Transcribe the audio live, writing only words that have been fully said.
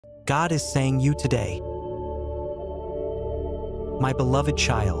God is saying you today, my beloved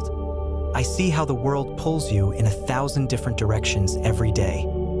child, I see how the world pulls you in 1,000 different directions every day.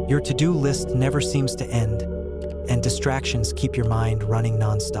 Your to-do list never seems to end, and distractions keep your mind running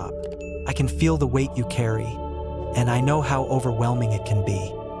nonstop. I can feel the weight you carry, and I know how overwhelming it can be.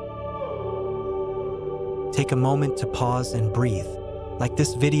 Take a moment to pause and breathe. Like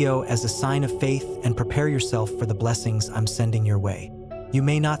this video as a sign of faith and prepare yourself for the blessings I'm sending your way. You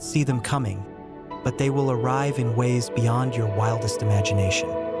may not see them coming, but they will arrive in ways beyond your wildest imagination.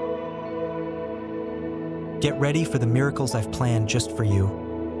 Get ready for the miracles I've planned just for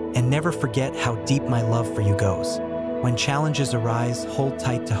you, and never forget how deep my love for you goes. When challenges arise, hold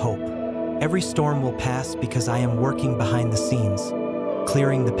tight to hope. Every storm will pass because I am working behind the scenes,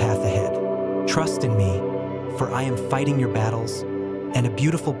 clearing the path ahead. Trust in me, for I am fighting your battles, and a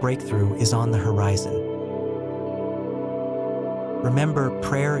beautiful breakthrough is on the horizon. Remember,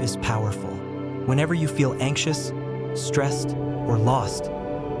 prayer is powerful. Whenever you feel anxious, stressed, or lost,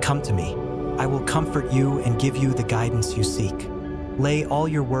 come to me. I will comfort you and give you the guidance you seek. Lay all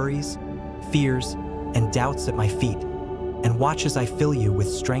your worries, fears, and doubts at my feet, and watch as I fill you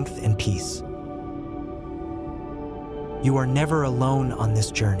with strength and peace. You are never alone on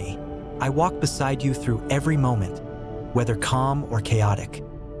this journey. I walk beside you through every moment, whether calm or chaotic.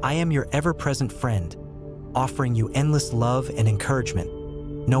 I am your ever-present friend, offering you endless love and encouragement,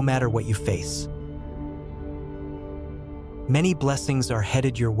 no matter what you face. Many blessings are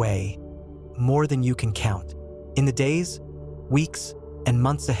headed your way, more than you can count. In the days, weeks, and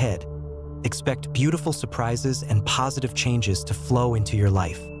months ahead, expect beautiful surprises and positive changes to flow into your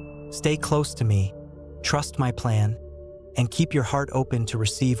life. Stay close to me, trust my plan, and keep your heart open to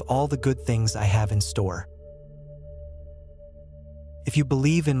receive all the good things I have in store. If you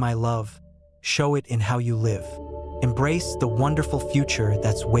believe in my love, show it in how you live. Embrace the wonderful future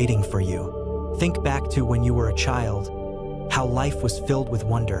that's waiting for you. Think back to when you were a child, how life was filled with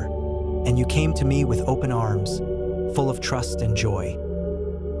wonder, and you came to me with open arms, full of trust and joy.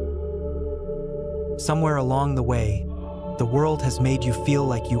 Somewhere along the way, the world has made you feel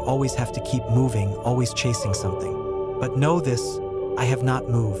like you always have to keep moving, always chasing something. But know this, I have not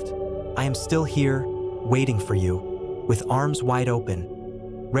moved. I am still here, waiting for you, with arms wide open,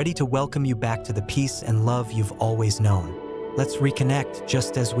 ready to welcome you back to the peace and love you've always known. Let's reconnect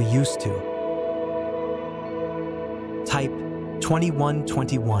just as we used to. Type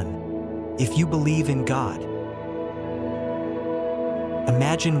 2121 if you believe in God.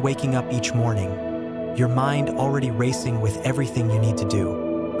 Imagine waking up each morning, your mind already racing with everything you need to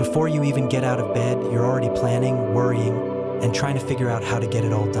do. Before you even get out of bed, you're already planning, worrying, and trying to figure out how to get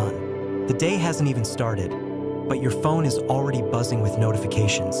it all done. The day hasn't even started, but your phone is already buzzing with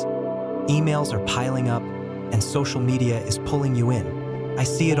notifications. Emails are piling up, and social media is pulling you in. I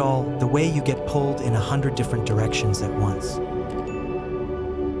see it all, the way you get pulled in 100 different directions at once.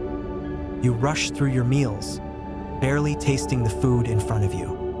 You rush through your meals, barely tasting the food in front of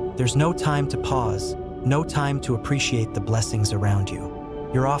you. There's no time to pause, no time to appreciate the blessings around you.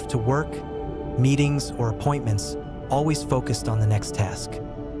 You're off to work, meetings, or appointments, always focused on the next task.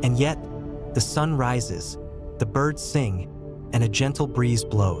 And yet, the sun rises, the birds sing, and a gentle breeze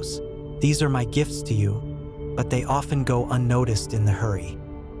blows. These are my gifts to you, but they often go unnoticed in the hurry.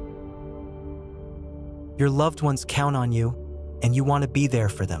 Your loved ones count on you, and you want to be there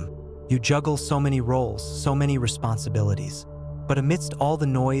for them. You juggle so many roles, so many responsibilities. But amidst all the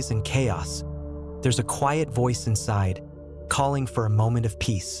noise and chaos, there's a quiet voice inside, calling for a moment of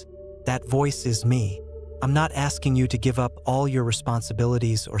peace. That voice is me. I'm not asking you to give up all your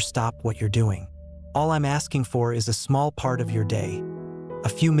responsibilities or stop what you're doing. All I'm asking for is a small part of your day, a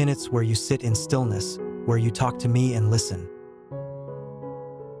few minutes where you sit in stillness, where you talk to me and listen.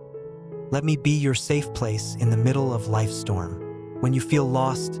 Let me be your safe place in the middle of life's storm. When you feel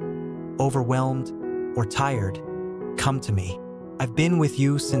lost, overwhelmed, or tired, come to me. I've been with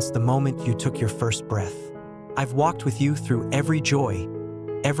you since the moment you took your first breath. I've walked with you through every joy,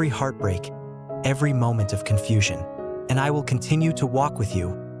 every heartbreak, every moment of confusion, and I will continue to walk with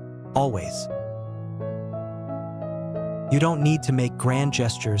you, always. You don't need to make grand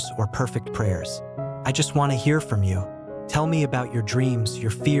gestures or perfect prayers. I just want to hear from you. Tell me about your dreams,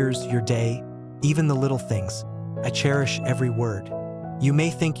 your fears, your day, even the little things. I cherish every word. You may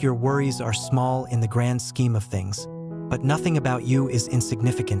think your worries are small in the grand scheme of things, but nothing about you is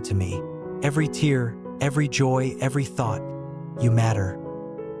insignificant to me. Every tear, every joy, every thought, you matter.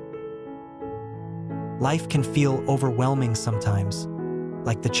 Life can feel overwhelming sometimes,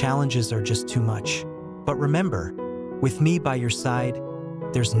 like the challenges are just too much. But remember, with me by your side,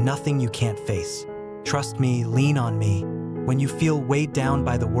 there's nothing you can't face. Trust me, lean on me, When you feel weighed down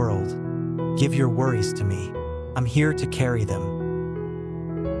by the world, give your worries to me. I'm here to carry them.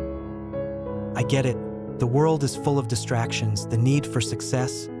 I get it. The world is full of distractions, the need for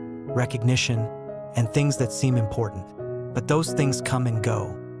success, recognition, and things that seem important. But those things come and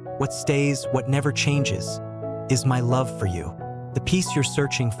go. What stays, what never changes, is my love for you. The peace you're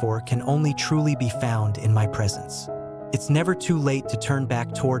searching for can only truly be found in my presence. It's never too late to turn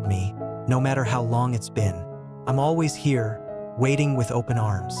back toward me, no matter how long it's been. I'm always here, waiting with open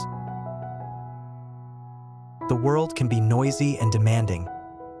arms. The world can be noisy and demanding,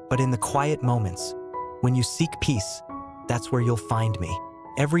 but in the quiet moments, when you seek peace, that's where you'll find me.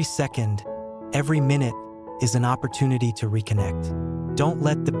 Every second, every minute is an opportunity to reconnect. Don't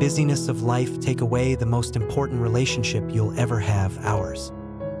let the busyness of life take away the most important relationship you'll ever have, ours.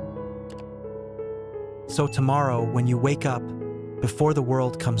 So tomorrow, when you wake up, before the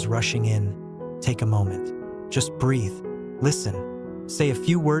world comes rushing in, take a moment. Just breathe, listen, say a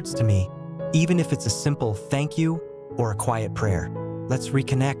few words to me, even if it's a simple thank you or a quiet prayer. Let's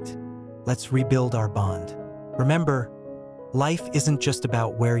reconnect. Let's rebuild our bond. Remember, life isn't just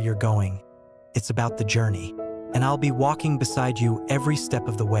about where you're going. It's about the journey. And I'll be walking beside you every step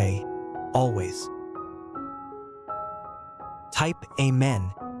of the way, always. Type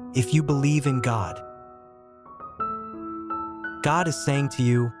Amen if you believe in God. God is saying to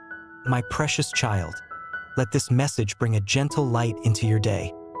you, my precious child, let this message bring a gentle light into your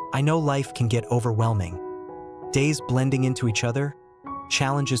day. I know life can get overwhelming. Days blending into each other,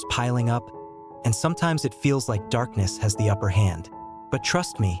 challenges piling up, and sometimes it feels like darkness has the upper hand. But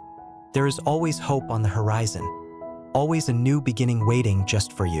trust me, there is always hope on the horizon, always a new beginning waiting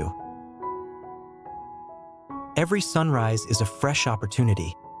just for you. Every sunrise is a fresh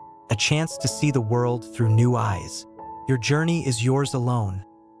opportunity, a chance to see the world through new eyes. Your journey is yours alone,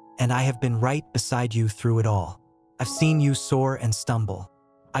 and I have been right beside you through it all. I've seen you soar and stumble.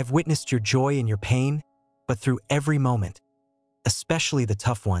 I've witnessed your joy and your pain, but through every moment, especially the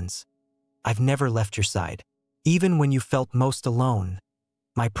tough ones, I've never left your side. Even when you felt most alone,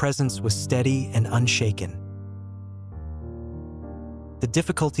 my presence was steady and unshaken. The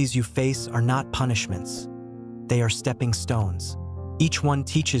difficulties you face are not punishments. They are stepping stones. Each one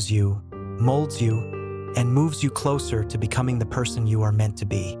teaches you, molds you, and moves you closer to becoming the person you are meant to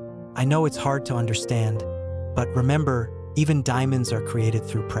be. I know it's hard to understand, but remember, even diamonds are created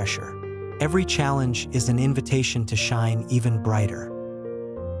through pressure. Every challenge is an invitation to shine even brighter.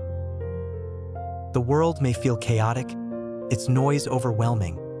 The world may feel chaotic, its noise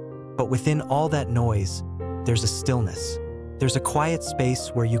overwhelming, but within all that noise, there's a stillness. There's a quiet space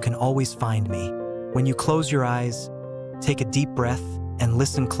where you can always find me. When you close your eyes, take a deep breath, and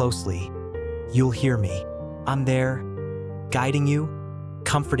listen closely, you'll hear me. I'm there, guiding you,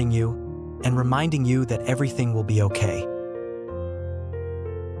 comforting you, and reminding you that everything will be okay.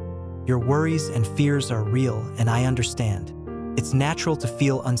 Your worries and fears are real, and I understand. It's natural to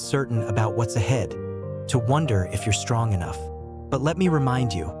feel uncertain about what's ahead, to wonder if you're strong enough. But let me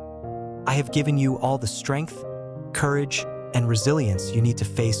remind you, I have given you all the strength, courage, and resilience you need to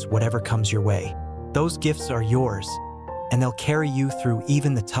face whatever comes your way. Those gifts are yours, and they'll carry you through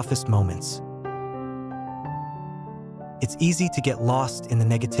even the toughest moments. It's easy to get lost in the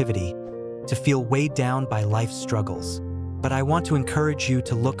negativity, to feel weighed down by life's struggles. But I want to encourage you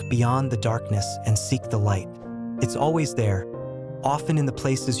to look beyond the darkness and seek the light. It's always there, often in the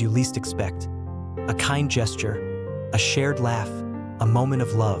places you least expect. A kind gesture, a shared laugh, a moment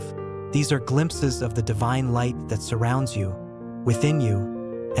of love. These are glimpses of the divine light that surrounds you, within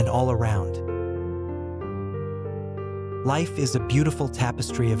you, and all around. Life is a beautiful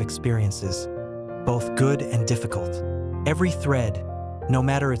tapestry of experiences, both good and difficult. Every thread, no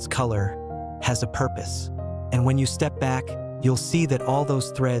matter its color, has a purpose. And when you step back, you'll see that all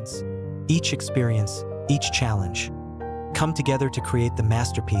those threads, each experience, each challenge, come together to create the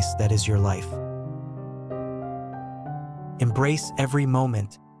masterpiece that is your life. Embrace every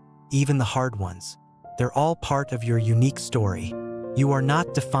moment, even the hard ones. They're all part of your unique story. You are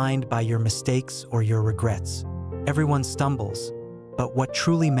not defined by your mistakes or your regrets. Everyone stumbles, but what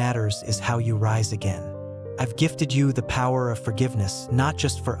truly matters is how you rise again. I've gifted you the power of forgiveness, not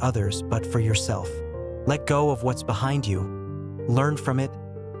just for others, but for yourself. Let go of what's behind you, learn from it,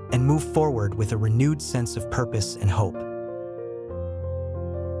 and move forward with a renewed sense of purpose and hope.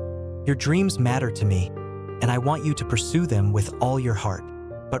 Your dreams matter to me, and I want you to pursue them with all your heart.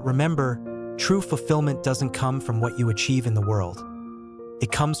 But remember, true fulfillment doesn't come from what you achieve in the world.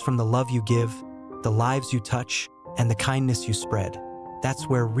 It comes from the love you give, the lives you touch, and the kindness you spread. That's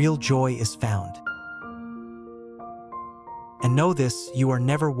where real joy is found. And know this, you are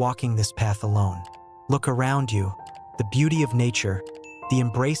never walking this path alone. Look around you. the beauty of nature, the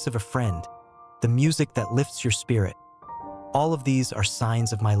embrace of a friend, the music that lifts your spirit. All of these are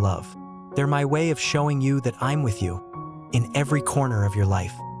signs of my love. They're my way of showing you that I'm with you in every corner of your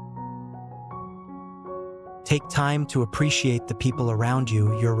life. Take time to appreciate the people around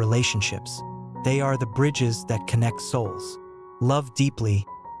you, your relationships. They are the bridges that connect souls. Love deeply,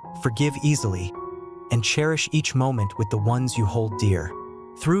 forgive easily, and cherish each moment with the ones you hold dear.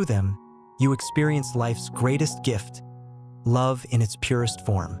 Through them, you experience life's greatest gift, love in its purest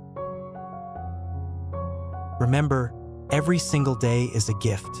form. Remember, every single day is a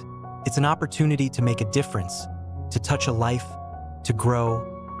gift. It's an opportunity to make a difference, to touch a life, to grow,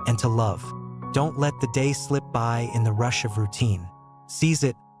 and to love. Don't let the day slip by in the rush of routine. Seize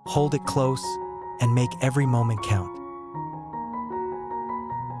it, hold it close, and make every moment count.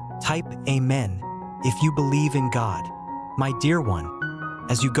 Type Amen if you believe in God. My dear one,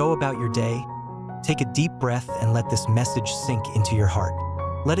 as you go about your day, take a deep breath and let this message sink into your heart.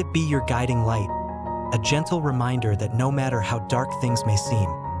 Let it be your guiding light, a gentle reminder that no matter how dark things may seem,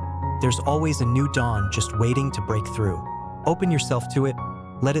 there's always a new dawn just waiting to break through. Open yourself to it,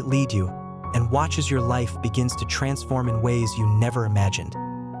 let it lead you, and watch as your life begins to transform in ways you never imagined.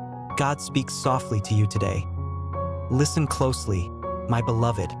 God speaks softly to you today. Listen closely, my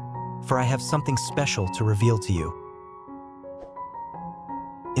beloved, for I have something special to reveal to you.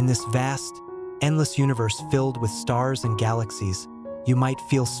 In this vast, endless universe filled with stars and galaxies, you might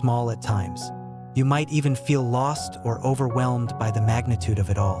feel small at times. You might even feel lost or overwhelmed by the magnitude of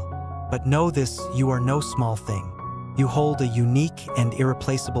it all. But know this, you are no small thing. You hold a unique and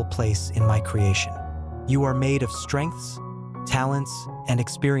irreplaceable place in my creation. You are made of strengths, talents, and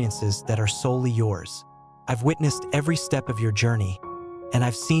experiences that are solely yours. I've witnessed every step of your journey, and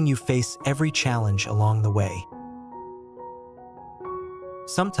I've seen you face every challenge along the way.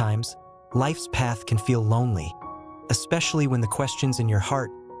 Sometimes, life's path can feel lonely, especially when the questions in your heart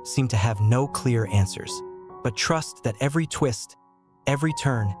seem to have no clear answers. But trust that every twist, every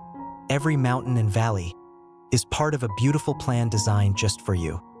turn, every mountain and valley is part of a beautiful plan designed just for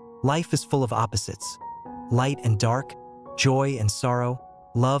you. Life is full of opposites, light and dark, joy and sorrow,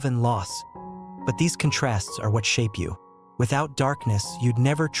 love and loss. But these contrasts are what shape you. Without darkness, you'd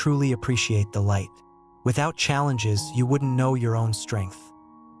never truly appreciate the light. Without challenges, you wouldn't know your own strength.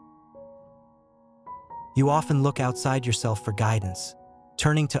 You often look outside yourself for guidance,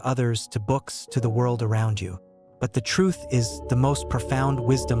 turning to others, to books, to the world around you. But the truth is, the most profound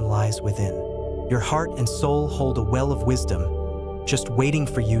wisdom lies within. Your heart and soul hold a well of wisdom, just waiting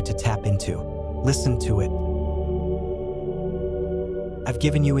for you to tap into. Listen to it. I've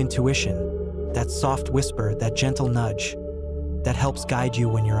given you intuition, that soft whisper, that gentle nudge, that helps guide you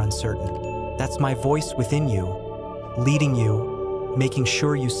when you're uncertain. That's my voice within you, leading you, making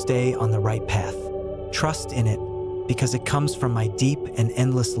sure you stay on the right path. Trust in it, because it comes from my deep and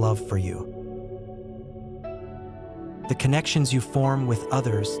endless love for you. The connections you form with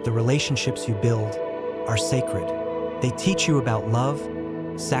others, the relationships you build, are sacred. They teach you about love,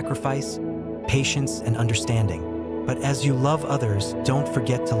 sacrifice, patience, and understanding. But as you love others, don't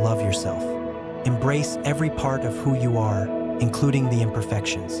forget to love yourself. Embrace every part of who you are, including the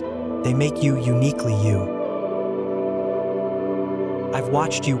imperfections. They make you uniquely you. I've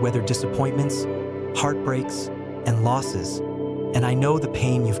watched you weather disappointments, heartbreaks, and losses, and I know the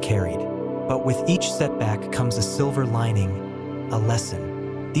pain you've carried. But with each setback comes a silver lining, a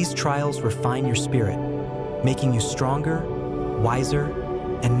lesson. These trials refine your spirit, making you stronger, wiser,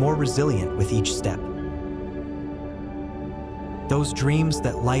 and more resilient with each step. Those dreams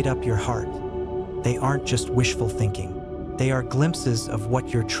that light up your heart, they aren't just wishful thinking. They are glimpses of what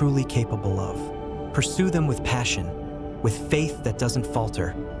you're truly capable of. Pursue them with passion, with faith that doesn't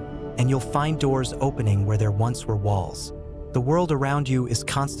falter, and you'll find doors opening where there once were walls. The world around you is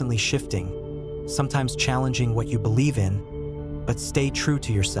constantly shifting, sometimes challenging what you believe in, but stay true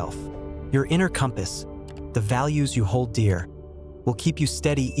to yourself. Your inner compass, the values you hold dear, will keep you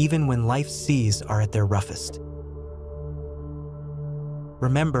steady even when life's seas are at their roughest.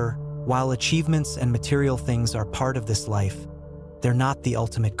 Remember, while achievements and material things are part of this life, they're not the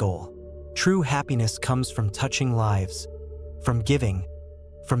ultimate goal. True happiness comes from touching lives, from giving,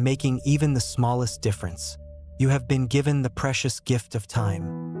 from making even the smallest difference. You have been given the precious gift of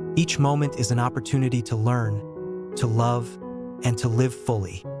time. Each moment is an opportunity to learn, to love, and to live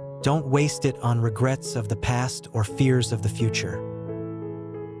fully. Don't waste it on regrets of the past or fears of the future.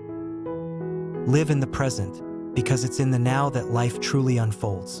 Live in the present, because it's in the now that life truly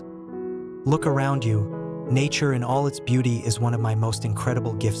unfolds. Look around you. Nature in all its beauty is one of my most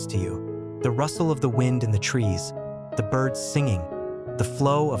incredible gifts to you. The rustle of the wind in the trees, the birds singing, the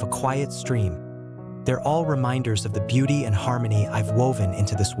flow of a quiet stream. They're all reminders of the beauty and harmony I've woven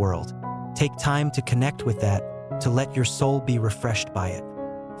into this world. Take time to connect with that, to let your soul be refreshed by it.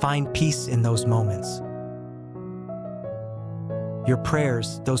 Find peace in those moments. Your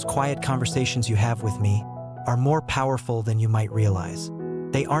prayers, those quiet conversations you have with me, are more powerful than you might realize.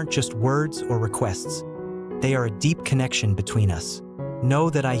 They aren't just words or requests. They are a deep connection between us.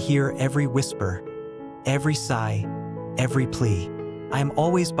 Know that I hear every whisper, every sigh, every plea. I am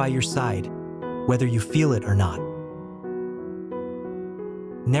always by your side, whether you feel it or not.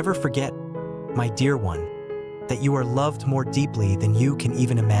 Never forget, my dear one, that you are loved more deeply than you can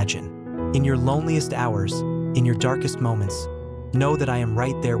even imagine. In your loneliest hours, in your darkest moments, know that I am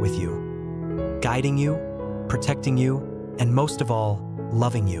right there with you, guiding you, protecting you, and most of all,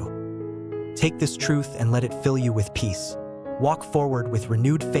 loving you. Take this truth and let it fill you with peace. Walk forward with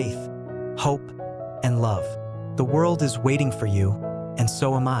renewed faith, hope, and love. The world is waiting for you, and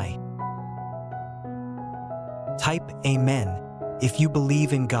so am I. Type Amen if you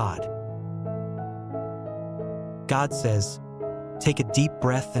believe in God. God says, take a deep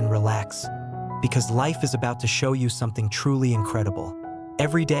breath and relax, because life is about to show you something truly incredible.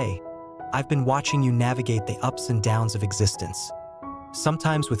 Every day, I've been watching you navigate the ups and downs of existence.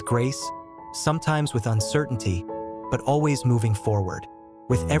 Sometimes with grace, sometimes with uncertainty, but always moving forward.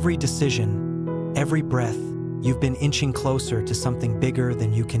 With every decision, every breath, you've been inching closer to something bigger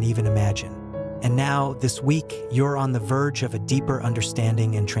than you can even imagine. And now, this week, you're on the verge of a deeper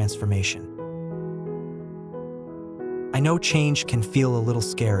understanding and transformation. I know change can feel a little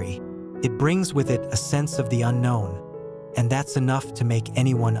scary. It brings with it a sense of the unknown, and that's enough to make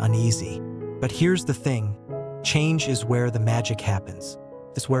anyone uneasy. But here's the thing, change is where the magic happens.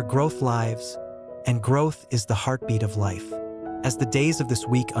 It's where growth lives, and growth is the heartbeat of life. As the days of this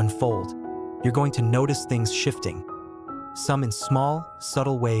week unfold, you're going to notice things shifting, some in small,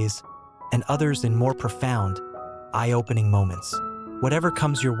 subtle ways, and others in more profound, eye-opening moments. Whatever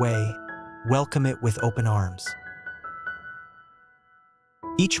comes your way, welcome it with open arms.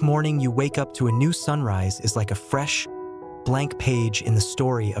 Each morning you wake up to a new sunrise is like a fresh, blank page in the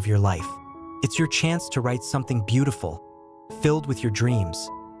story of your life. It's your chance to write something beautiful, filled with your dreams,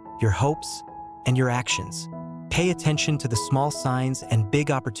 your hopes, and your actions. Pay attention to the small signs and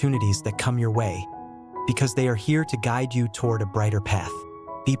big opportunities that come your way, because they are here to guide you toward a brighter path.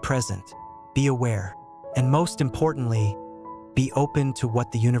 Be present, be aware, and most importantly, be open to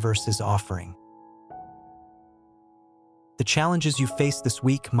what the universe is offering. The challenges you face this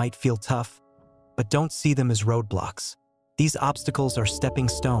week might feel tough, but don't see them as roadblocks. These obstacles are stepping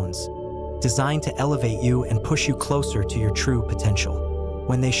stones, designed to elevate you and push you closer to your true potential.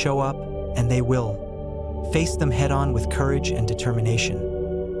 When they show up, and they will, face them head-on with courage and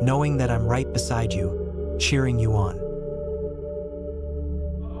determination, knowing that I'm right beside you, cheering you on.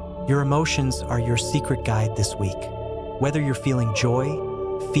 Your emotions are your secret guide this week. Whether you're feeling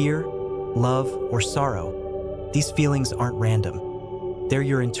joy, fear, love, or sorrow, these feelings aren't random. They're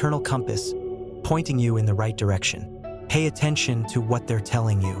your internal compass, pointing you in the right direction. Pay attention to what they're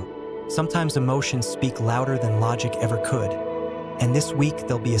telling you. Sometimes emotions speak louder than logic ever could, and this week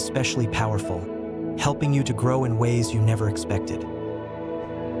they'll be especially powerful, helping you to grow in ways you never expected.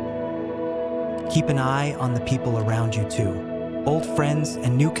 Keep an eye on the people around you too. Old friends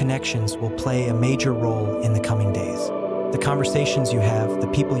and new connections will play a major role in the coming days. The conversations you have, the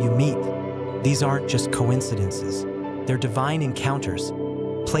people you meet, these aren't just coincidences. They're divine encounters,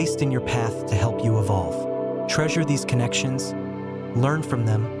 placed in your path to help you evolve. Treasure these connections, learn from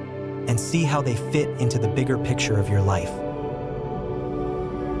them, and see how they fit into the bigger picture of your life.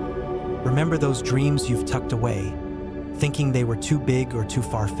 Remember those dreams you've tucked away, thinking they were too big or too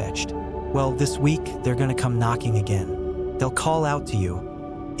far-fetched? Well, this week, they're gonna come knocking again. They'll call out to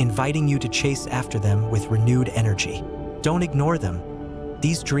you, inviting you to chase after them with renewed energy. Don't ignore them.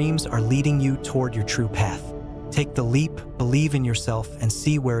 These dreams are leading you toward your true path. Take the leap, believe in yourself, and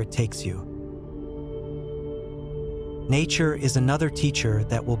see where it takes you. Nature is another teacher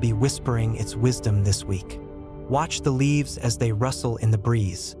that will be whispering its wisdom this week. Watch the leaves as they rustle in the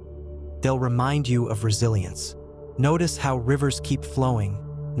breeze. They'll remind you of resilience. Notice how rivers keep flowing,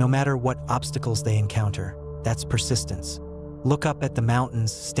 no matter what obstacles they encounter. That's persistence. Look up at the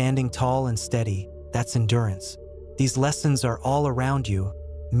mountains, standing tall and steady. That's endurance. These lessons are all around you,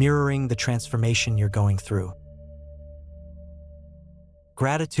 mirroring the transformation you're going through.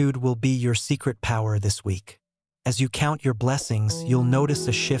 Gratitude will be your secret power this week. As you count your blessings, you'll notice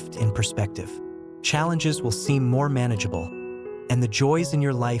a shift in perspective. Challenges will seem more manageable, and the joys in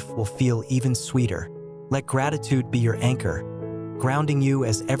your life will feel even sweeter. Let gratitude be your anchor, grounding you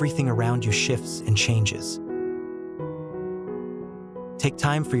as everything around you shifts and changes. Take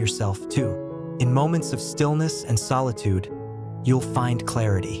time for yourself, too. In moments of stillness and solitude, you'll find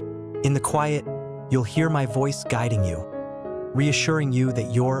clarity. In the quiet, you'll hear my voice guiding you, reassuring you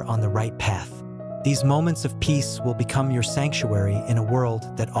that you're on the right path. These moments of peace will become your sanctuary in a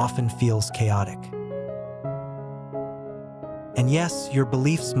world that often feels chaotic. And yes, your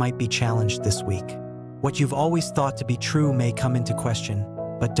beliefs might be challenged this week. What you've always thought to be true may come into question,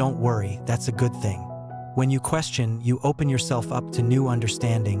 but don't worry, that's a good thing. When you question, you open yourself up to new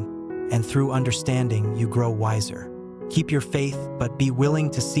understanding, and through understanding, you grow wiser. Keep your faith, but be willing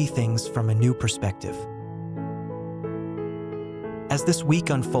to see things from a new perspective. As this week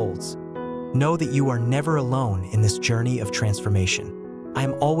unfolds, know that you are never alone in this journey of transformation. I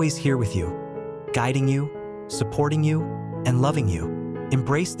am always here with you, guiding you, supporting you, and loving you.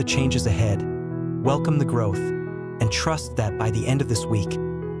 Embrace the changes ahead, welcome the growth, and trust that by the end of this week,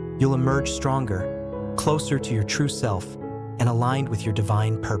 you'll emerge stronger, closer to your true self, and aligned with your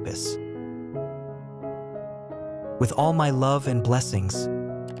divine purpose. With all my love and blessings,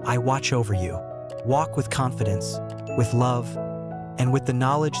 I watch over you. Walk with confidence, with love, and with the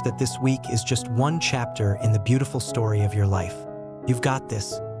knowledge that this week is just one chapter in the beautiful story of your life. You've got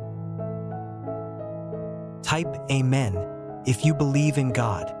this. Type Amen if you believe in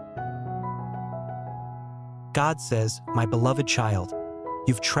God. God says, "My beloved child,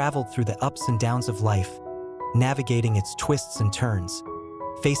 you've traveled through the ups and downs of life, navigating its twists and turns,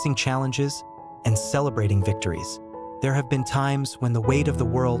 facing challenges, and celebrating victories. There have been times when the weight of the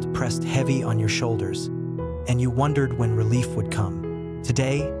world pressed heavy on your shoulders, and you wondered when relief would come.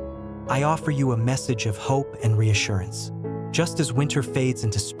 Today, I offer you a message of hope and reassurance. Just as winter fades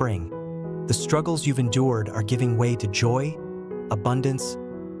into spring, the struggles you've endured are giving way to joy, abundance,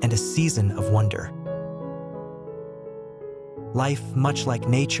 and a season of wonder. Life, much like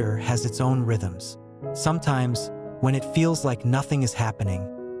nature, has its own rhythms. Sometimes, when it feels like nothing is happening,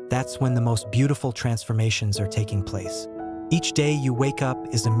 that's when the most beautiful transformations are taking place. Each day you wake up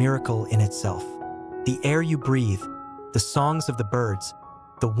is a miracle in itself. The air you breathe, the songs of the birds,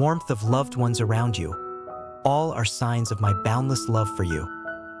 the warmth of loved ones around you, all are signs of my boundless love for you.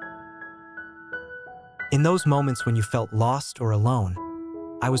 In those moments when you felt lost or alone,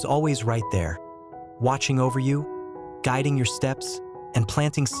 I was always right there, watching over you, guiding your steps, and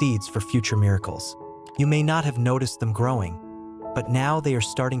planting seeds for future miracles. You may not have noticed them growing, but now they are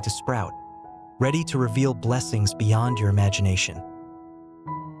starting to sprout, ready to reveal blessings beyond your imagination.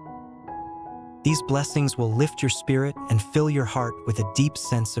 These blessings will lift your spirit and fill your heart with a deep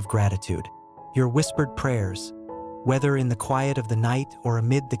sense of gratitude. Your whispered prayers, whether in the quiet of the night or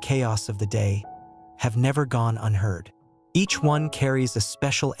amid the chaos of the day, have never gone unheard. Each one carries a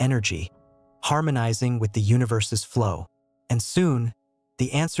special energy, harmonizing with the universe's flow. And soon,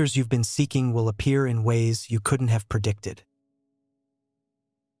 the answers you've been seeking will appear in ways you couldn't have predicted.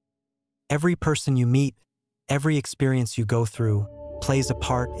 Every person you meet, every experience you go through, plays a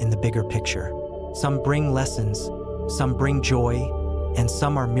part in the bigger picture. Some bring lessons, some bring joy, and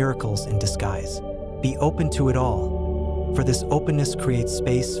some are miracles in disguise. Be open to it all, for this openness creates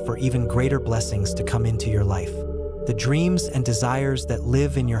space for even greater blessings to come into your life. The dreams and desires that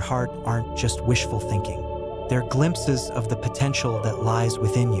live in your heart aren't just wishful thinking. They're glimpses of the potential that lies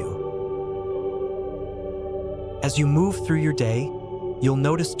within you. As you move through your day, you'll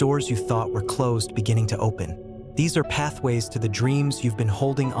notice doors you thought were closed beginning to open. These are pathways to the dreams you've been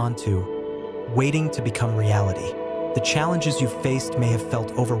holding onto, waiting to become reality. The challenges you've faced may have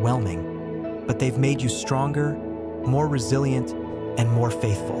felt overwhelming, but they've made you stronger, more resilient, and more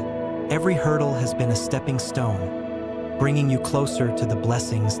faithful. Every hurdle has been a stepping stone, bringing you closer to the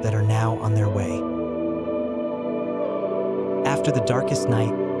blessings that are now on their way. After the darkest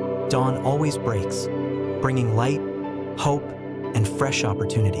night, dawn always breaks, bringing light, hope, and fresh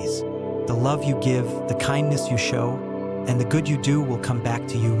opportunities. The love you give, the kindness you show, and the good you do will come back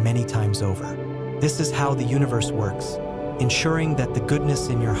to you many times over. This is how the universe works, ensuring that the goodness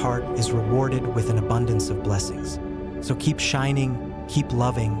in your heart is rewarded with an abundance of blessings. So keep shining, keep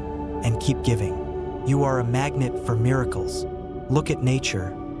loving, and keep giving. You are a magnet for miracles. Look at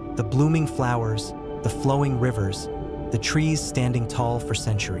nature, the blooming flowers, the flowing rivers, the trees standing tall for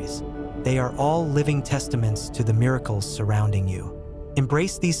centuries. They are all living testaments to the miracles surrounding you.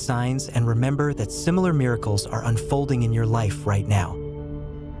 Embrace these signs and remember that similar miracles are unfolding in your life right now.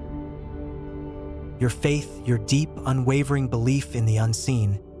 Your faith, your deep, unwavering belief in the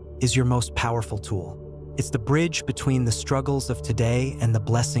unseen, is your most powerful tool. It's the bridge between the struggles of today and the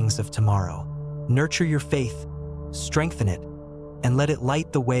blessings of tomorrow. Nurture your faith, strengthen it, and let it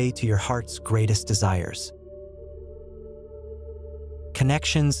light the way to your heart's greatest desires.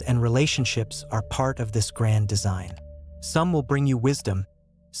 Connections and relationships are part of this grand design. Some will bring you wisdom,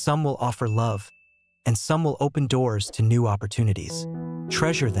 Some will offer love, and some will open doors to new opportunities.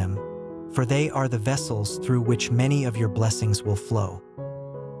 Treasure them, for they are the vessels through which many of your blessings will flow.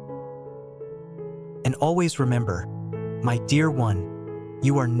 And always remember, my dear one,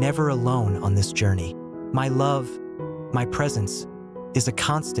 you are never alone on this journey. My love, my presence, is a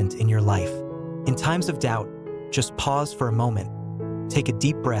constant in your life. In times of doubt, just pause for a moment, take a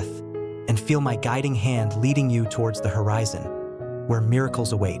deep breath, and feel my guiding hand leading you towards the horizon, where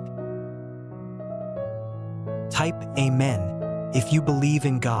miracles await. Type Amen if you believe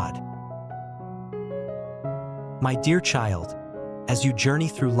in God. My dear child, as you journey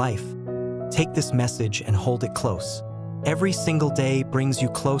through life, take this message and hold it close. Every single day brings you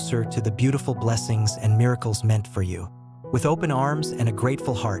closer to the beautiful blessings and miracles meant for you. With open arms and a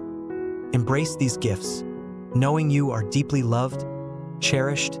grateful heart, embrace these gifts, knowing you are deeply loved,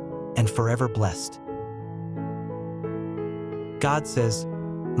 cherished, and forever blessed. God says,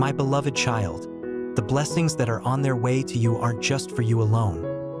 my beloved child, the blessings that are on their way to you aren't just for you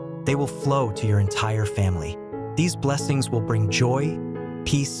alone. They will flow to your entire family. These blessings will bring joy,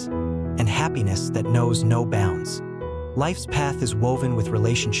 peace, and happiness that knows no bounds. Life's path is woven with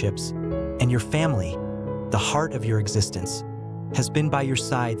relationships, and your family, the heart of your existence, has been by your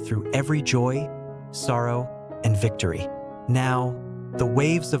side through every joy, sorrow, and victory. Now, the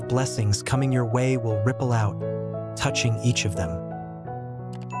waves of blessings coming your way will ripple out, touching each of them.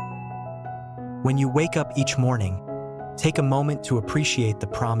 When you wake up each morning, take a moment to appreciate the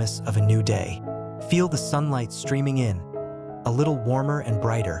promise of a new day. Feel the sunlight streaming in, a little warmer and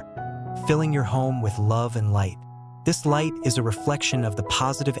brighter, filling your home with love and light. This light is a reflection of the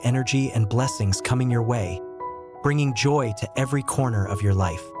positive energy and blessings coming your way, bringing joy to every corner of your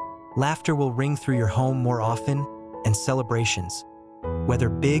life. Laughter will ring through your home more often, and celebrations, whether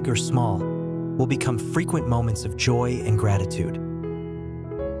big or small, will become frequent moments of joy and gratitude.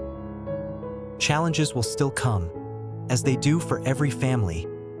 Challenges will still come, as they do for every family,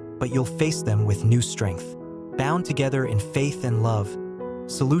 but you'll face them with new strength. Bound together in faith and love,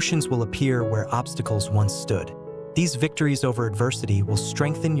 solutions will appear where obstacles once stood. These victories over adversity will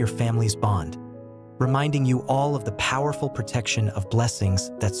strengthen your family's bond, reminding you all of the powerful protection of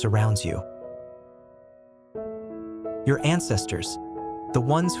blessings that surrounds you. Your ancestors, the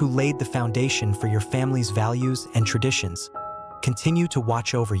ones who laid the foundation for your family's values and traditions, continue to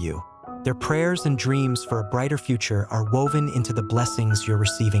watch over you. Their prayers and dreams for a brighter future are woven into the blessings you're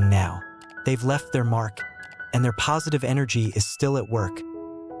receiving now. They've left their mark, and their positive energy is still at work,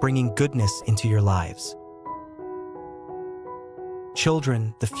 bringing goodness into your lives.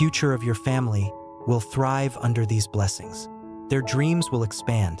 Children, the future of your family, will thrive under these blessings. Their dreams will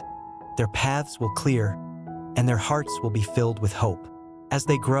expand, their paths will clear, and their hearts will be filled with hope. As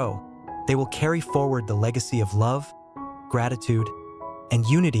they grow, they will carry forward the legacy of love, gratitude, and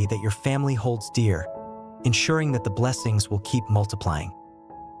unity that your family holds dear, ensuring that the blessings will keep multiplying.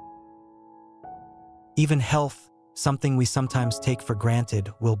 Even health, something we sometimes take for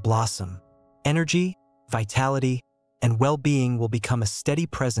granted, will blossom. Energy, vitality, and well-being will become a steady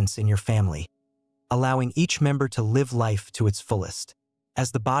presence in your family, allowing each member to live life to its fullest.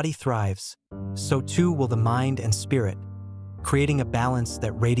 As the body thrives, so too will the mind and spirit, creating a balance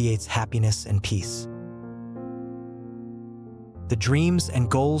that radiates happiness and peace. The dreams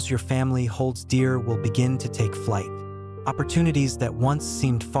and goals your family holds dear will begin to take flight. Opportunities that once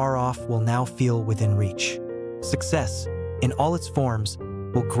seemed far off will now feel within reach. Success, in all its forms,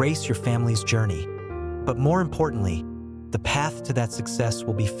 will grace your family's journey. But more importantly, the path to that success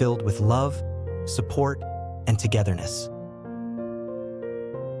will be filled with love, support, and togetherness.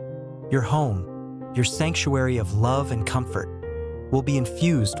 Your home, your sanctuary of love and comfort, will be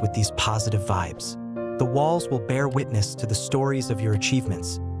infused with these positive vibes. The walls will bear witness to the stories of your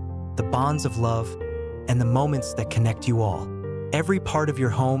achievements, the bonds of love, and the moments that connect you all. Every part of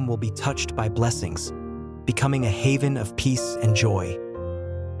your home will be touched by blessings, becoming a haven of peace and joy.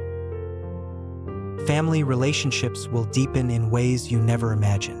 Family relationships will deepen in ways you never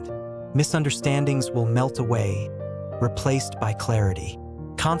imagined. Misunderstandings will melt away, replaced by clarity.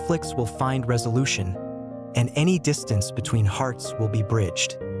 Conflicts will find resolution, and any distance between hearts will be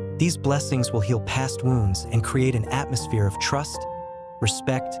bridged. These blessings will heal past wounds and create an atmosphere of trust,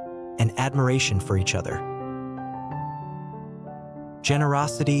 respect, and admiration for each other.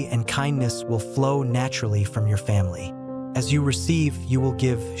 Generosity and kindness will flow naturally from your family. As you receive, you will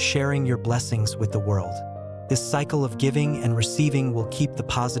give, sharing your blessings with the world. This cycle of giving and receiving will keep the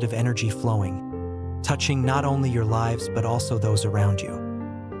positive energy flowing, touching not only your lives but also those around you.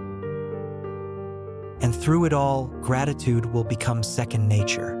 And through it all, gratitude will become second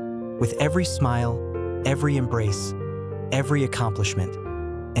nature. With every smile, every embrace, every accomplishment,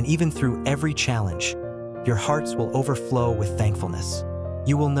 And even through every challenge, your hearts will overflow with thankfulness.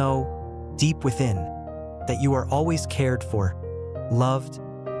 You will know, deep within, that you are always cared for, loved,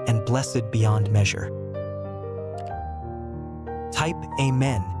 and blessed beyond measure. Type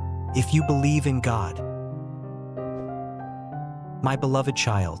Amen if you believe in God. My beloved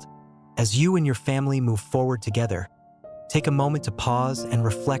child, as you and your family move forward together, take a moment to pause and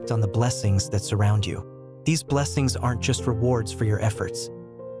reflect on the blessings that surround you. These blessings aren't just rewards for your efforts.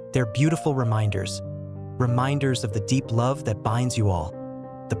 They're beautiful reminders of the deep love that binds you all,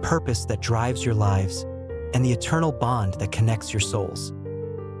 the purpose that drives your lives, and the eternal bond that connects your souls.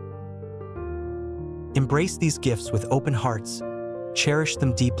 Embrace these gifts with open hearts, cherish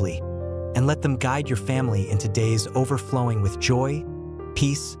them deeply, and let them guide your family into days overflowing with joy,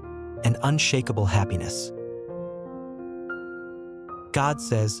 peace, and unshakable happiness. God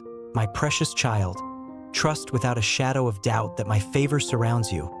says, "My precious child, trust without a shadow of doubt that my favor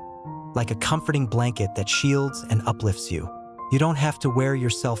surrounds you, like a comforting blanket that shields and uplifts you. You don't have to wear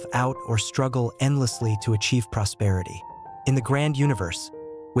yourself out or struggle endlessly to achieve prosperity. In the grand universe,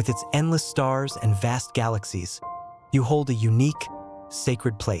 with its endless stars and vast galaxies, you hold a unique,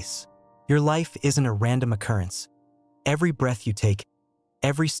 sacred place. Your life isn't a random occurrence. Every breath you take,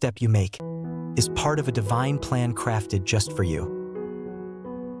 every step you make, is part of a divine plan crafted just for you.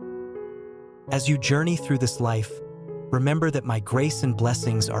 As you journey through this life, remember that my grace and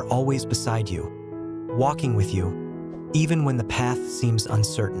blessings are always beside you, walking with you, even when the path seems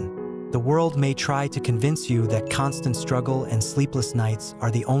uncertain. The world may try to convince you that constant struggle and sleepless nights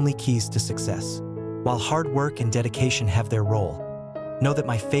are the only keys to success. While hard work and dedication have their role, know that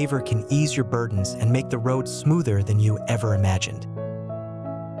my favor can ease your burdens and make the road smoother than you ever imagined.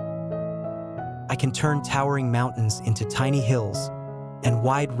 I can turn towering mountains into tiny hills and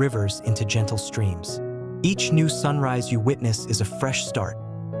wide rivers into gentle streams. Each new sunrise you witness is a fresh start,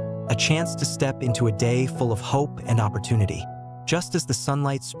 a chance to step into a day full of hope and opportunity. Just as the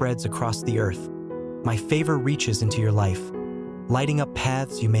sunlight spreads across the earth, my favor reaches into your life, lighting up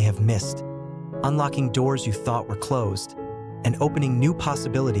paths you may have missed, unlocking doors you thought were closed, and opening new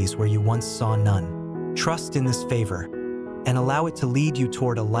possibilities where you once saw none. Trust in this favor and allow it to lead you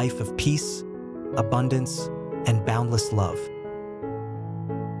toward a life of peace, abundance, and boundless love.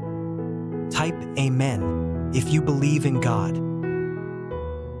 Type Amen if you believe in God.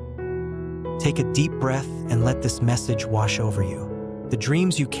 Take a deep breath and let this message wash over you. The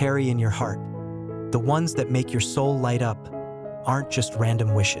dreams you carry in your heart, the ones that make your soul light up, aren't just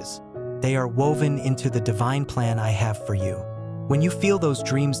random wishes. They are woven into the divine plan I have for you. When you feel those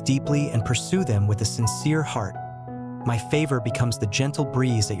dreams deeply and pursue them with a sincere heart, my favor becomes the gentle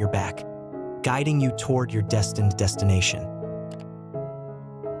breeze at your back, guiding you toward your destined destination.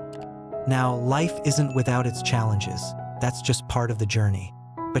 Now, life isn't without its challenges. That's just part of the journey.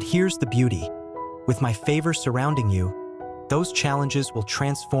 But here's the beauty. With my favor surrounding you, those challenges will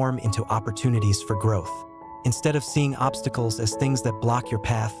transform into opportunities for growth. Instead of seeing obstacles as things that block your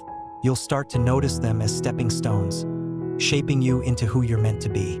path, you'll start to notice them as stepping stones, shaping you into who you're meant to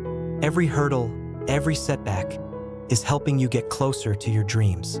be. Every hurdle, every setback, is helping you get closer to your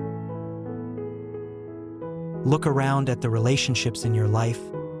dreams. Look around at the relationships in your life,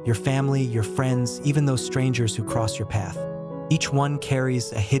 your family, your friends, even those strangers who cross your path. Each one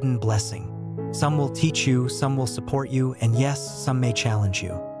carries a hidden blessing. Some will teach you, some will support you, and yes, some may challenge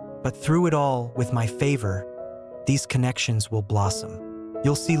you. But through it all, with my favor, these connections will blossom.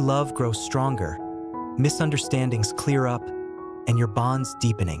 You'll see love grow stronger, misunderstandings clear up, and your bonds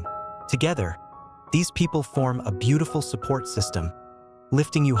deepening. Together, these people form a beautiful support system,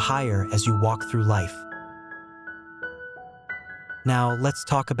 lifting you higher as you walk through life. Now, let's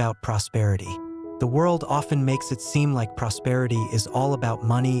talk about prosperity. The world often makes it seem like prosperity is all about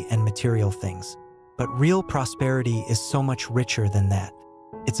money and material things. But real prosperity is so much richer than that.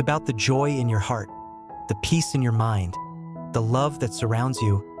 It's about the joy in your heart, the peace in your mind, the love that surrounds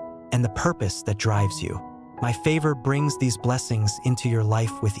you, and the purpose that drives you. My favor brings these blessings into your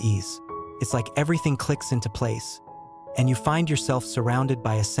life with ease. It's like everything clicks into place, and you find yourself surrounded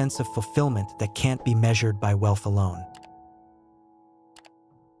by a sense of fulfillment that can't be measured by wealth alone.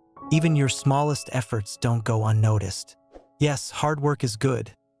 Even your smallest efforts don't go unnoticed. Yes, hard work is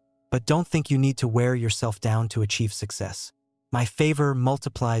good, but don't think you need to wear yourself down to achieve success. My favor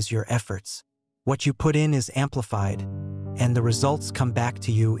multiplies your efforts. What you put in is amplified, and the results come back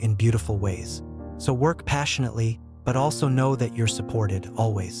to you in beautiful ways. So work passionately, but also know that you're supported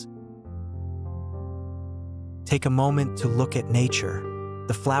always. Take a moment to look at nature,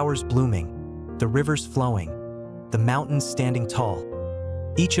 the flowers blooming, the rivers flowing, the mountains standing tall.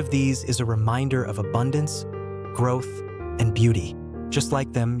 Each of these is a reminder of abundance, growth, and beauty. Just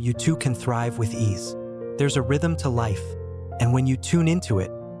like them, you too can thrive with ease. There's a rhythm to life, and when you tune into it,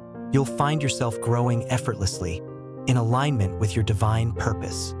 you'll find yourself growing effortlessly, in alignment with your divine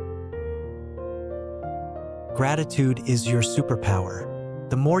purpose. Gratitude is your superpower.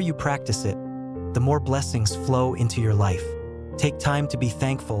 The more you practice it, the more blessings flow into your life. Take time to be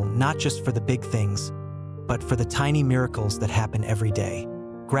thankful not just for the big things, but for the tiny miracles that happen every day.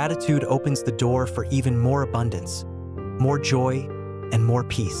 Gratitude opens the door for even more abundance, more joy, and more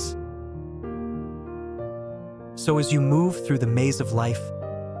peace. So as you move through the maze of life,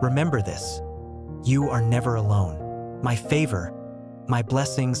 remember this: you are never alone. My favor, my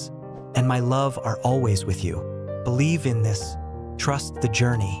blessings, and my love are always with you. Believe in this. Trust the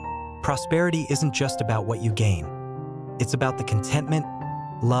journey. Prosperity isn't just about what you gain. It's about the contentment,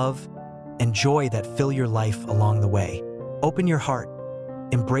 love, and joy that fill your life along the way. Open your heart,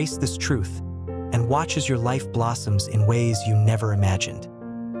 embrace this truth, and watch as your life blossoms in ways you never imagined.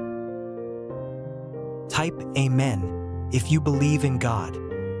 Type Amen if you believe in God.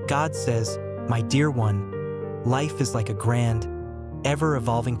 God says, "My dear one, life is like a grand,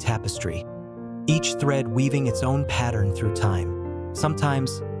 ever-evolving tapestry, each thread weaving its own pattern through time.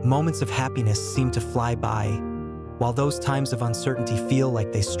 Sometimes, moments of happiness seem to fly by, while those times of uncertainty feel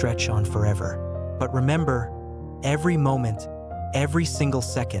like they stretch on forever. But remember, every moment, every single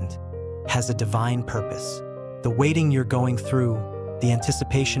second, has a divine purpose. The waiting you're going through, the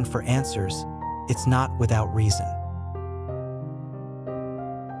anticipation for answers, it's not without reason."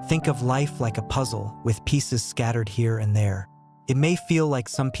 Think of life like a puzzle with pieces scattered here and there. It may feel like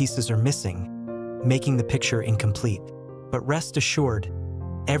some pieces are missing, making the picture incomplete. But rest assured,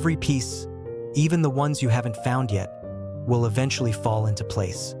 every piece, even the ones you haven't found yet, will eventually fall into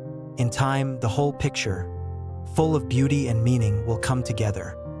place. In time, the whole picture, full of beauty and meaning, will come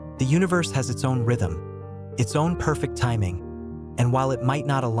together. The universe has its own rhythm, its own perfect timing, and while it might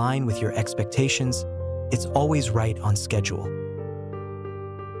not align with your expectations, it's always right on schedule.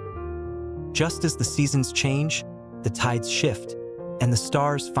 Just as the seasons change, the tides shift, and the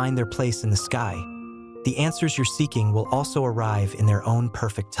stars find their place in the sky, the answers you're seeking will also arrive in their own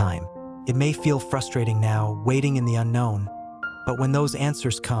perfect time. It may feel frustrating now, waiting in the unknown, but when those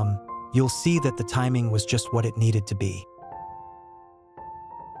answers come, you'll see that the timing was just what it needed to be.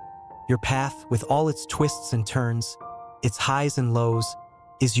 Your path, with all its twists and turns, its highs and lows,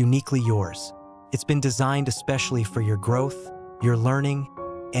 is uniquely yours. It's been designed especially for your growth, your learning,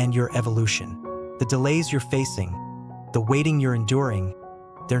 and your evolution. The delays you're facing, the waiting you're enduring,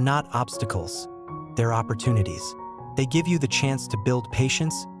 they're not obstacles. They're opportunities. They give you the chance to build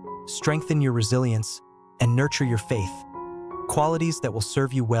patience, strengthen your resilience, and nurture your faith, qualities that will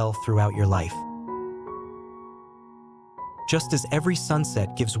serve you well throughout your life. Just as every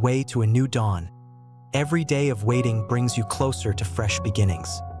sunset gives way to a new dawn, every day of waiting brings you closer to fresh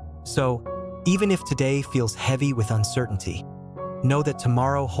beginnings. So, even if today feels heavy with uncertainty, know that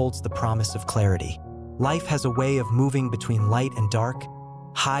tomorrow holds the promise of clarity. Life has a way of moving between light and dark,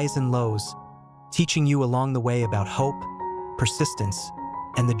 highs and lows, teaching you along the way about hope, persistence,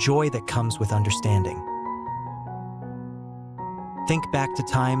 and the joy that comes with understanding. Think back to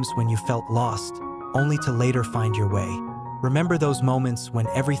times when you felt lost, only to later find your way. Remember those moments when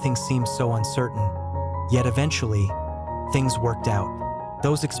everything seemed so uncertain, yet eventually, things worked out.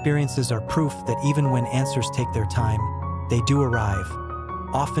 Those experiences are proof that even when answers take their time, they do arrive,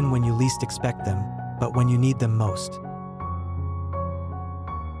 often when you least expect them, but when you need them most.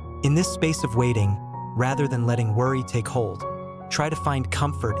 In this space of waiting, rather than letting worry take hold, try to find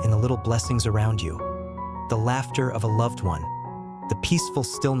comfort in the little blessings around you. The laughter of a loved one, the peaceful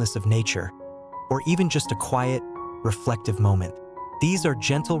stillness of nature, or even just a quiet, reflective moment. These are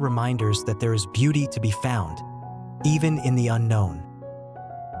gentle reminders that there is beauty to be found, even in the unknown.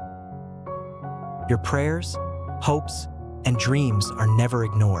 Your prayers, hopes, and dreams are never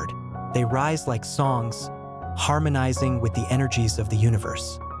ignored. They rise like songs, harmonizing with the energies of the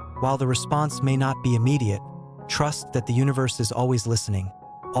universe. While the response may not be immediate, trust that the universe is always listening,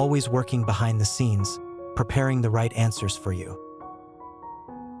 always working behind the scenes, preparing the right answers for you.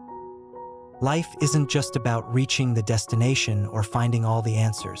 Life isn't just about reaching the destination or finding all the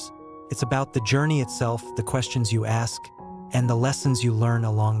answers. It's about the journey itself, the questions you ask, and the lessons you learn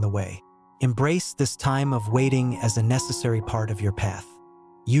along the way. Embrace this time of waiting as a necessary part of your path.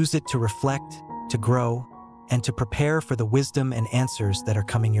 Use it to reflect, to grow, and to prepare for the wisdom and answers that are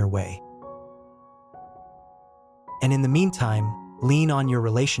coming your way. And in the meantime, lean on your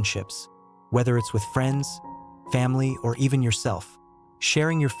relationships, whether it's with friends, family, or even yourself.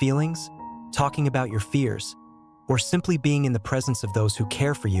 Sharing your feelings, talking about your fears, or simply being in the presence of those who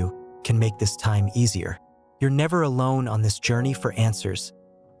care for you can make this time easier. You're never alone on this journey for answers,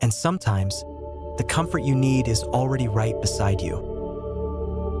 and sometimes, the comfort you need is already right beside you.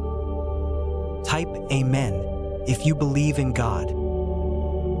 Type Amen if you believe in God.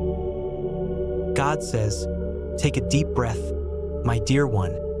 God says, take a deep breath, my dear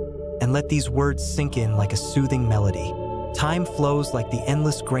one, and let these words sink in like a soothing melody. Time flows like the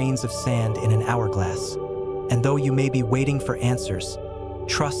endless grains of sand in an hourglass, and though you may be waiting for answers,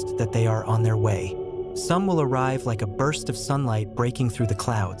 trust that they are on their way. Some will arrive like a burst of sunlight breaking through the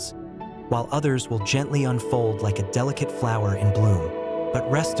clouds, while others will gently unfold like a delicate flower in bloom.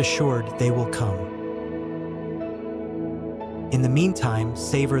 But rest assured, they will come. In the meantime,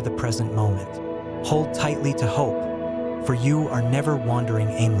 savor the present moment. Hold tightly to hope, for you are never wandering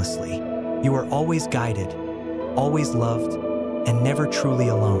aimlessly. You are always guided, always loved, and never truly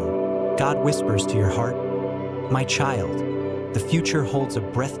alone. God whispers to your heart, my child, the future holds a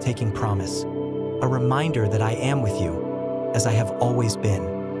breathtaking promise, a reminder that I am with you, as I have always been.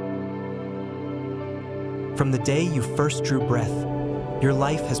 From the day you first drew breath, your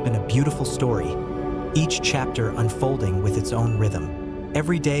life has been a beautiful story, each chapter unfolding with its own rhythm.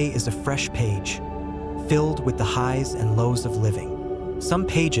 Every day is a fresh page, filled with the highs and lows of living. Some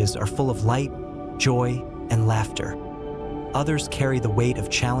pages are full of light, joy, and laughter. Others carry the weight of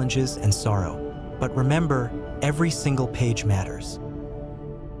challenges and sorrow. But remember, every single page matters.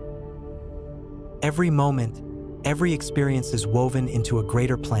 Every moment, every experience is woven into a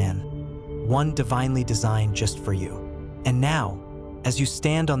greater plan, one divinely designed just for you. And now, as you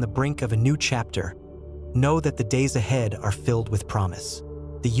stand on the brink of a new chapter, know that the days ahead are filled with promise.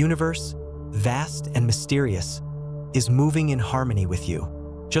 The universe, vast and mysterious, is moving in harmony with you.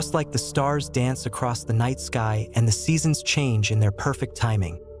 Just like the stars dance across the night sky and the seasons change in their perfect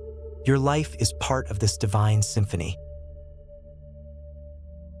timing, your life is part of this divine symphony.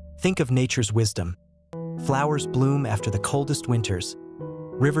 Think of nature's wisdom. Flowers bloom after the coldest winters,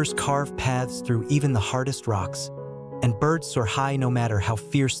 rivers carve paths through even the hardest rocks, and birds soar high no matter how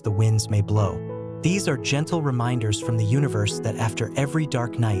fierce the winds may blow. These are gentle reminders from the universe that after every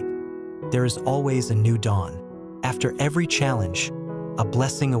dark night, there is always a new dawn. After every challenge, a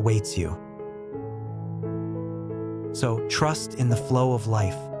blessing awaits you. So trust in the flow of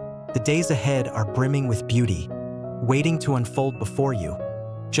life. The days ahead are brimming with beauty, waiting to unfold before you,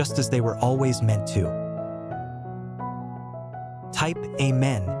 just as they were always meant to. Type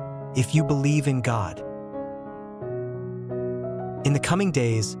Amen if you believe in God. In the coming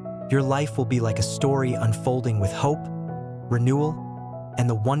days, your life will be like a story unfolding with hope, renewal, and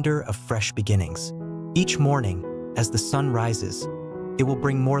the wonder of fresh beginnings. Each morning, as the sun rises, it will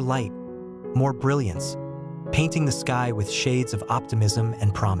bring more light, more brilliance, painting the sky with shades of optimism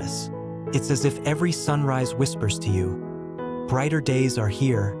and promise. It's as if every sunrise whispers to you, brighter days are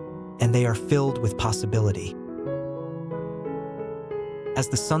here, and they are filled with possibility. As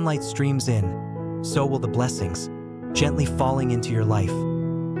the sunlight streams in, so will the blessings, gently falling into your life,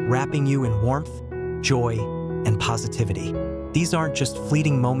 wrapping you in warmth, joy, and positivity. These aren't just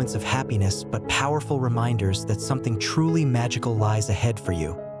fleeting moments of happiness, but powerful reminders that something truly magical lies ahead for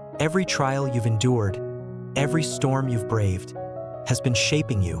you. Every trial you've endured, every storm you've braved, has been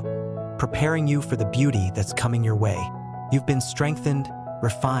shaping you, preparing you for the beauty that's coming your way. You've been strengthened,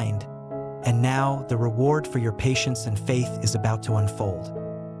 refined, and now the reward for your patience and faith is about to unfold.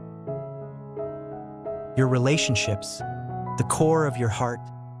 Your relationships, the core of your heart,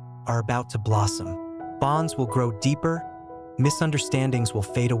 are about to blossom. Bonds will grow deeper, misunderstandings will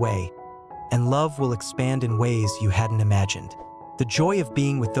fade away, and love will expand in ways you hadn't imagined. The joy of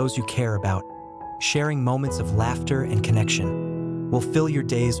being with those you care about, sharing moments of laughter and connection, will fill your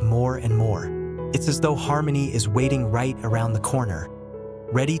days more and more. It's as though harmony is waiting right around the corner,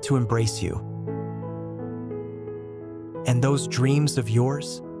 ready to embrace you. And those dreams of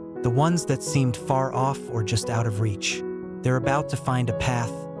yours, the ones that seemed far off or just out of reach, they're about to find a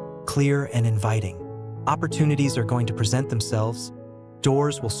path, clear and inviting. Opportunities are going to present themselves,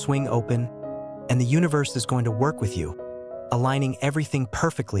 doors will swing open, and the universe is going to work with you, aligning everything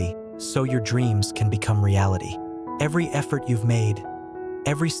perfectly so your dreams can become reality. Every effort you've made,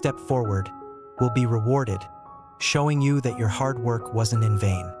 every step forward, will be rewarded, showing you that your hard work wasn't in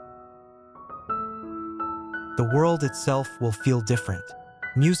vain. The world itself will feel different.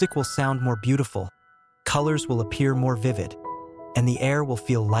 Music will sound more beautiful, colors will appear more vivid, and the air will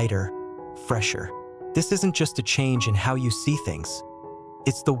feel lighter, fresher. This isn't just a change in how you see things.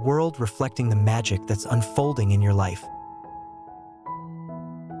 It's the world reflecting the magic that's unfolding in your life.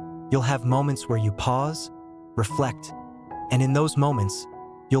 You'll have moments where you pause, reflect, and in those moments,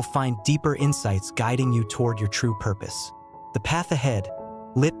 you'll find deeper insights guiding you toward your true purpose. The path ahead,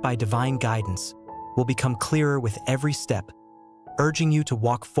 lit by divine guidance, will become clearer with every step, urging you to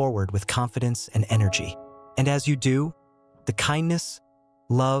walk forward with confidence and energy. And as you do, the kindness,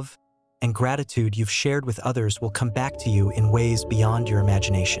 love, and gratitude you've shared with others will come back to you in ways beyond your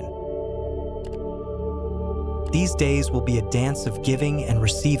imagination. These days will be a dance of giving and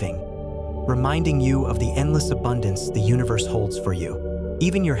receiving, reminding you of the endless abundance the universe holds for you.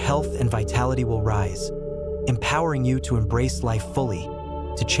 Even your health and vitality will rise, empowering you to embrace life fully,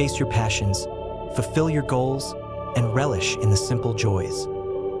 to chase your passions, fulfill your goals, and relish in the simple joys.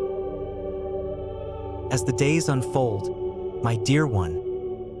 As the days unfold, my dear one,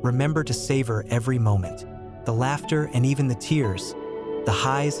 remember to savor every moment, the laughter and even the tears, the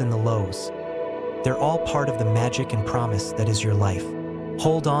highs and the lows. They're all part of the magic and promise that is your life.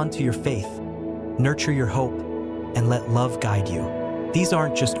 Hold on to your faith, nurture your hope, and let love guide you. These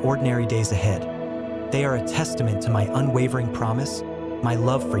aren't just ordinary days ahead. They are a testament to my unwavering promise, my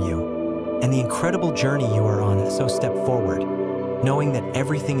love for you, and the incredible journey you are on. So step forward, knowing that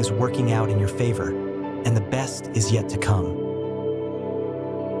everything is working out in your favor, and the best is yet to come.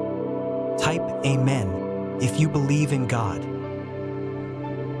 Type Amen if you believe in God.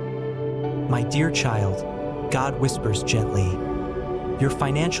 My dear child, God whispers gently, your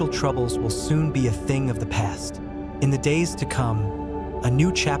financial troubles will soon be a thing of the past. In the days to come, a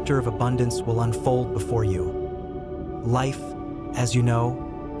new chapter of abundance will unfold before you. Life, as you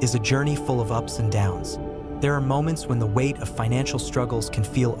know, is a journey full of ups and downs. There are moments when the weight of financial struggles can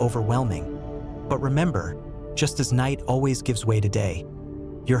feel overwhelming. But remember, just as night always gives way to day,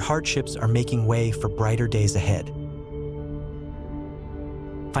 your hardships are making way for brighter days ahead.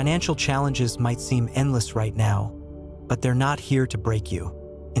 Financial challenges might seem endless right now, but they're not here to break you.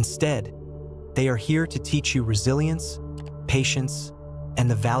 Instead, they are here to teach you resilience, patience, and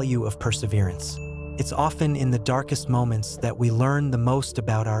the value of perseverance. It's often in the darkest moments that we learn the most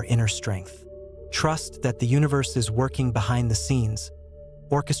about our inner strength. Trust that the universe is working behind the scenes,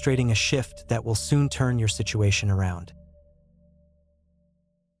 orchestrating a shift that will soon turn your situation around.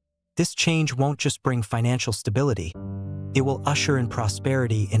 This change won't just bring financial stability, it will usher in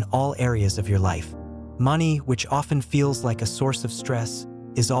prosperity in all areas of your life. Money, which often feels like a source of stress,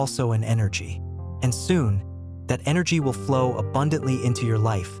 is also an energy. And soon, that energy will flow abundantly into your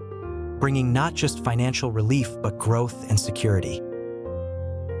life, bringing not just financial relief but growth and security.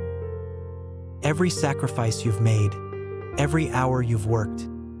 Every sacrifice you've made, every hour you've worked,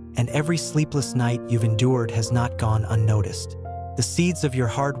 and every sleepless night you've endured has not gone unnoticed. The seeds of your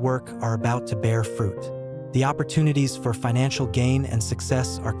hard work are about to bear fruit. The opportunities for financial gain and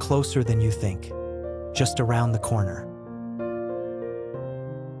success are closer than you think, just around the corner.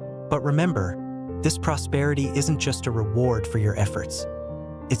 But remember, this prosperity isn't just a reward for your efforts.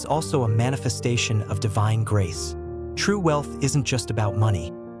 It's also a manifestation of divine grace. True wealth isn't just about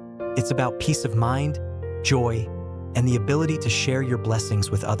money. It's about peace of mind, joy, and the ability to share your blessings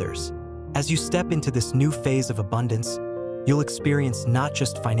with others. As you step into this new phase of abundance, you'll experience not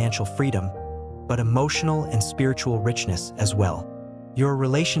just financial freedom, but emotional and spiritual richness as well. Your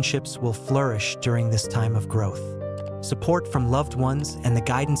relationships will flourish during this time of growth. Support from loved ones and the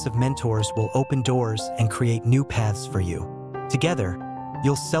guidance of mentors will open doors and create new paths for you. Together,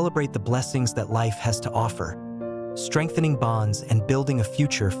 you'll celebrate the blessings that life has to offer, strengthening bonds and building a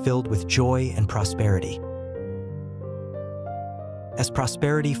future filled with joy and prosperity. As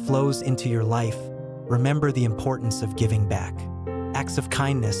prosperity flows into your life, remember the importance of giving back. Acts of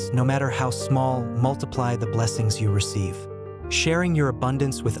kindness, no matter how small, multiply the blessings you receive. Sharing your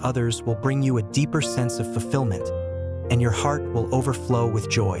abundance with others will bring you a deeper sense of fulfillment, and your heart will overflow with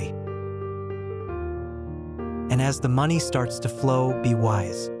joy. And as the money starts to flow, be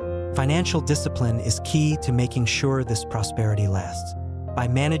wise. Financial discipline is key to making sure this prosperity lasts. By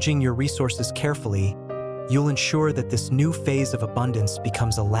managing your resources carefully, you'll ensure that this new phase of abundance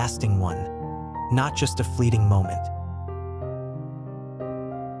becomes a lasting one, not just a fleeting moment.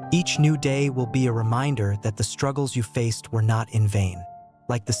 Each new day will be a reminder that the struggles you faced were not in vain.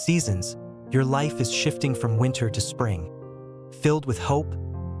 Like the seasons, your life is shifting from winter to spring, filled with hope,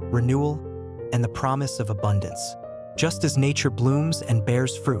 renewal, and the promise of abundance. Just as nature blooms and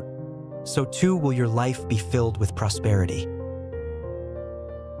bears fruit, so too will your life be filled with prosperity.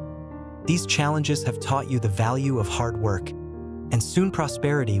 These challenges have taught you the value of hard work, and soon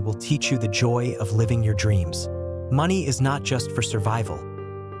prosperity will teach you the joy of living your dreams. Money is not just for survival.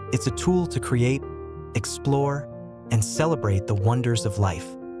 It's a tool to create, explore, and celebrate the wonders of life.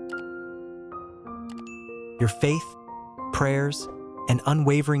 Your faith, prayers, and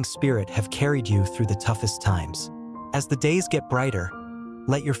unwavering spirit have carried you through the toughest times. As the days get brighter,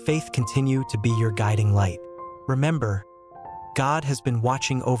 let your faith continue to be your guiding light. Remember, God has been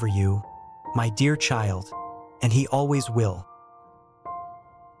watching over you, my dear child, and He always will.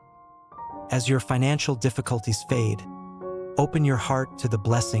 As your financial difficulties fade, open your heart to the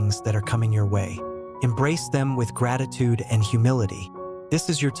blessings that are coming your way. Embrace them with gratitude and humility. This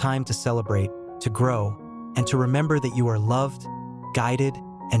is your time to celebrate, to grow, and to remember that you are loved, guided,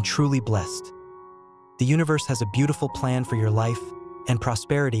 and truly blessed. The universe has a beautiful plan for your life, and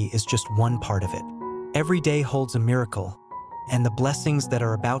prosperity is just one part of it. Every day holds a miracle, and the blessings that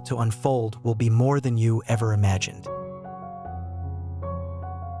are about to unfold will be more than you ever imagined.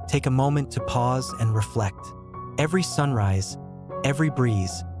 Take a moment to pause and reflect. Every sunrise, every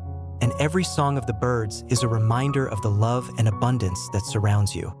breeze, and every song of the birds is a reminder of the love and abundance that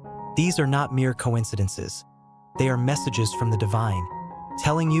surrounds you. These are not mere coincidences. They are messages from the divine,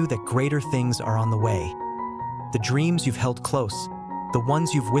 telling you that greater things are on the way. The dreams you've held close, the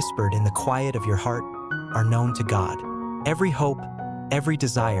ones you've whispered in the quiet of your heart, are known to God. Every hope, every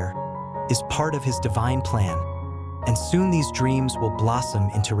desire, is part of His divine plan, and soon these dreams will blossom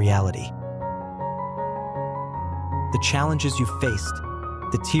into reality. The challenges you've faced,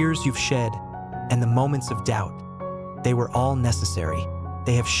 the tears you've shed, and the moments of doubt, they were all necessary.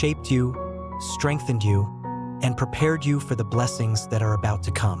 They have shaped you, strengthened you, and prepared you for the blessings that are about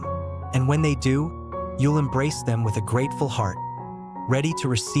to come. And when they do, you'll embrace them with a grateful heart, ready to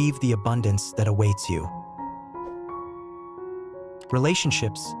receive the abundance that awaits you.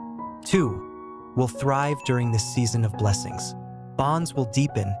 Relationships, too, will thrive during this season of blessings. Bonds will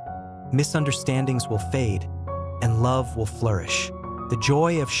deepen, misunderstandings will fade, and love will flourish. The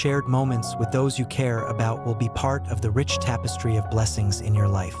joy of shared moments with those you care about will be part of the rich tapestry of blessings in your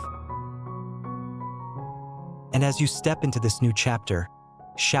life. And as you step into this new chapter,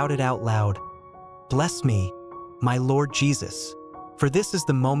 shout it out loud, "Bless me, my Lord Jesus," for this is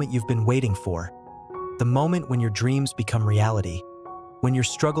the moment you've been waiting for, the moment when your dreams become reality, when your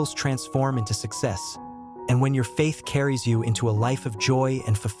struggles transform into success, and when your faith carries you into a life of joy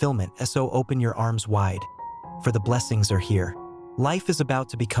and fulfillment. So open your arms wide, for the blessings are here. Life is about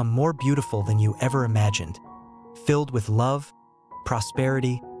to become more beautiful than you ever imagined, filled with love,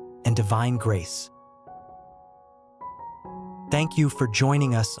 prosperity, and divine grace. Thank you for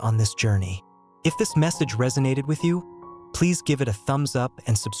joining us on this journey. If this message resonated with you, please give it a thumbs up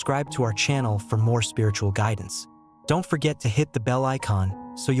and subscribe to our channel for more spiritual guidance. Don't forget to hit the bell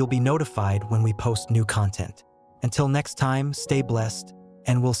icon so you'll be notified when we post new content. Until next time, stay blessed,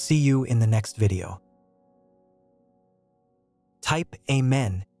 and we'll see you in the next video. Type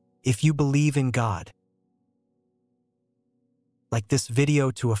Amen if you believe in God. Like this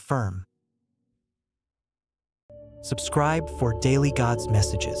video to affirm. Subscribe for daily God's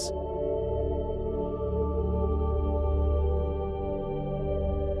messages.